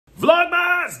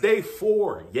Vlogmas day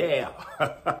 4, yeah.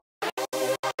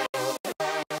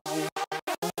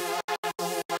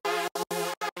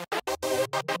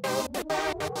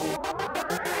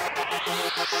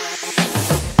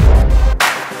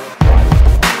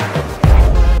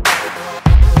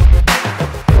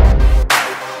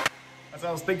 As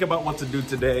I was thinking about what to do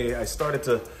today, I started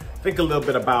to think a little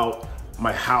bit about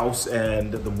my house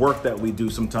and the work that we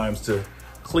do sometimes to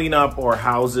clean up our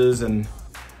houses, and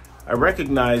I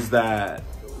recognize that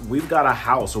we've got a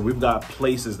house, or we've got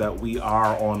places that we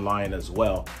are online as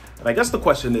well. And I guess the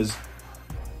question is,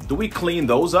 do we clean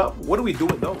those up? What do we do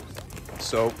with those?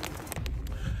 So,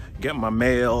 getting my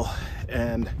mail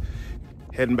and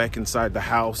heading back inside the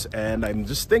house, and I'm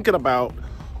just thinking about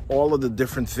all of the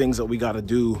different things that we got to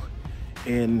do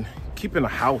in keeping a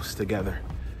house together.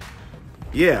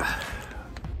 Yeah,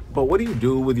 but what do you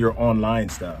do with your online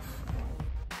stuff?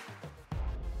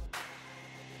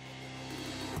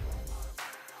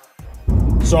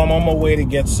 So I'm on my way to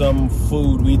get some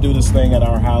food. We do this thing at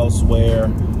our house where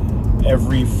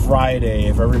every Friday,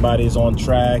 if everybody's on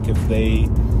track, if they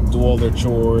do all their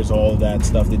chores, all that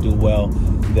stuff, they do well,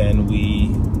 then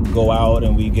we go out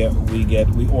and we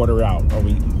order out, or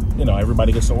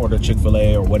everybody gets to order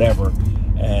Chick-fil-A or whatever,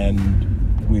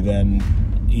 and we then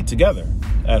eat together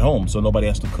at home, so nobody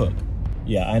has to cook.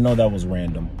 Yeah, I know that was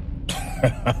random.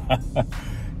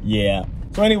 Yeah.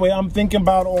 So anyway, I'm thinking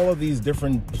about all of these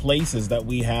different places that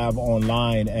we have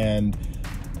online, and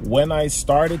when I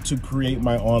started to create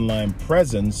my online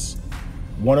presence,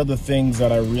 one of the things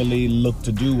that I really looked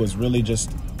to do was really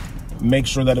just make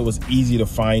sure that it was easy to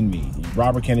find me.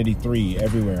 Robert Kennedy 3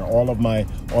 everywhere, all of my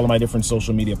different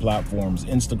social media platforms,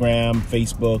 Instagram,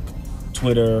 Facebook,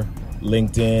 Twitter,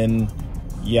 LinkedIn.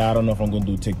 Yeah, I don't know if I'm going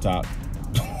to do TikTok.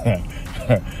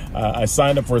 I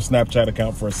signed up for a Snapchat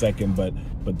account for a second, but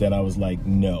then I was like,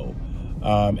 no.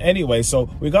 Anyway, so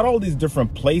we got all these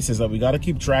different places that we got to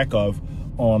keep track of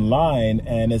online,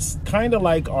 and it's kind of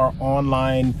like our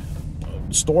online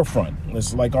storefront.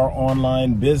 It's like our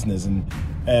online business,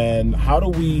 and how do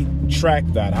we track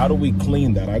that? How do we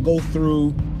clean that? I go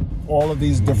through all of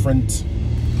these different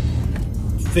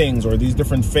things, or these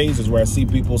different phases, where I see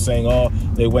people saying, oh,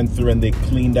 they went through and they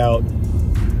cleaned out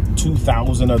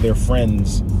 2,000 of their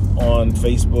friends on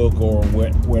Facebook or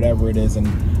whatever it is, and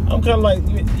I'm kind of like,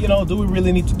 do we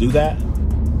really need to do that?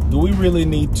 Do we really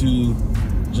need to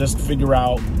just figure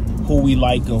out who we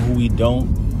like and who we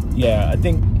don't? Yeah, I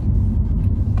think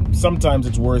sometimes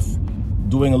it's worth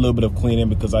doing a little bit of cleaning,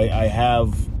 because I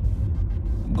have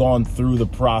gone through the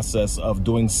process of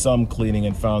doing some cleaning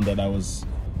and found that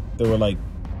there were like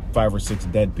 5 or 6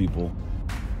 dead people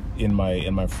in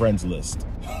my friends list.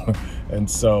 And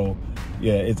so,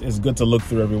 yeah, it's good to look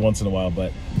through every once in a while,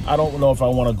 but I don't know if I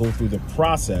want to go through the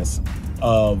process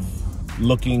of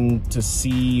looking to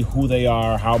see who they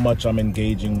are, how much I'm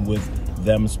engaging with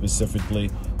them specifically,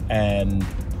 and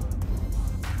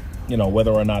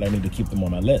whether or not I need to keep them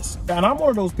on my list. And I'm one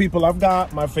of those people, I've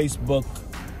got my Facebook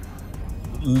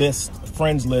list,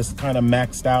 friends list, kind of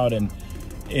maxed out, and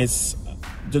it's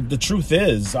the truth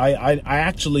is, I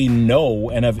actually know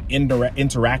and have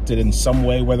interacted in some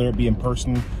way, whether it be in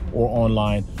person or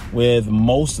online, with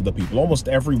most of the people, almost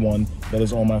everyone that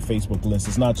is on my Facebook list.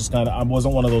 It's not just I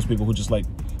wasn't one of those people who just like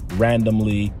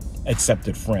randomly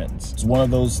accepted friends. It's one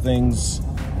of those things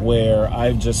where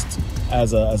I've just,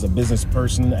 as a business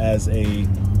person, as a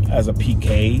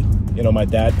PK, my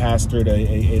dad pastored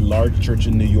a large church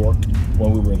in New York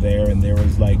when we were there, and there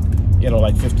was like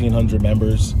 1,500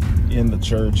 members in the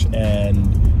church,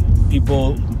 and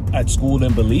people at school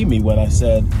didn't believe me when I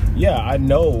said, yeah, I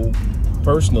know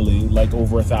personally like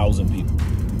over 1,000 people.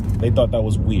 They thought that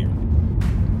was weird.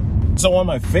 So on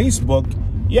my Facebook,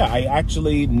 yeah, I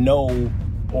actually know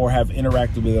or have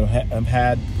interacted with them, have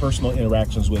had personal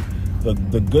interactions with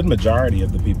the good majority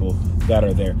of the people that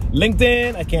are there.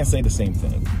 LinkedIn, I can't say the same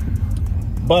thing.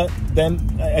 But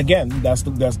then again, there's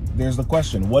the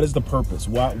question: what is the purpose?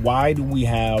 Why do we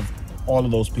have all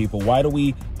of those people? Why do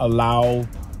we allow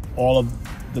all of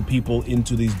the people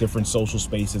into these different social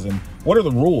spaces? And what are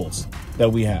the rules that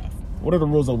we have? What are the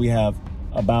rules that we have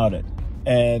about it?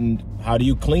 And how do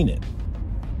you clean it?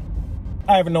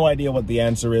 I have no idea what the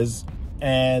answer is.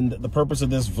 And the purpose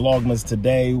of this vlog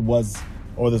today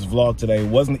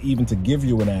wasn't even to give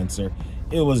you an answer.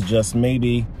 It was just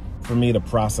maybe for me to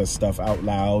process stuff out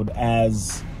loud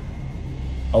as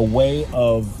a way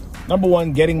of, number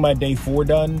one, getting my day 4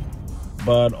 done,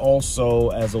 but also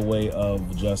as a way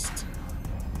of just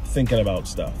thinking about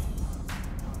stuff,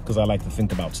 because I like to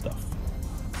think about stuff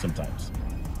sometimes.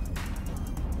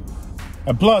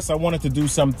 And plus, I wanted to do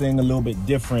something a little bit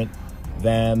different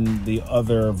than the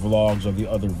other vlogs or the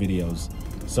other videos.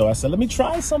 So I said, let me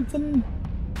try something,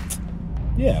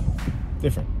 yeah,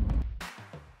 different.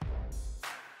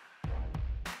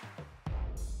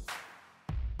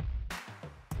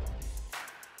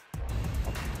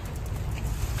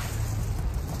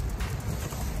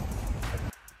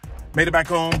 Made it back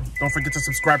home. Don't forget to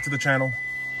subscribe to the channel.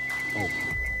 Oh,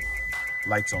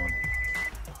 lights on.